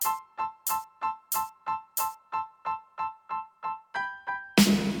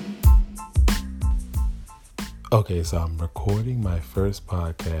Okay, so I'm recording my first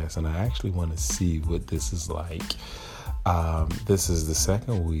podcast, and I actually want to see what this is like. This is the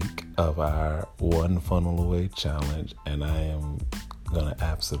second week of our One Funnel Away challenge, and I am going to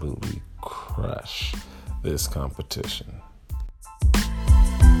absolutely crush this competition.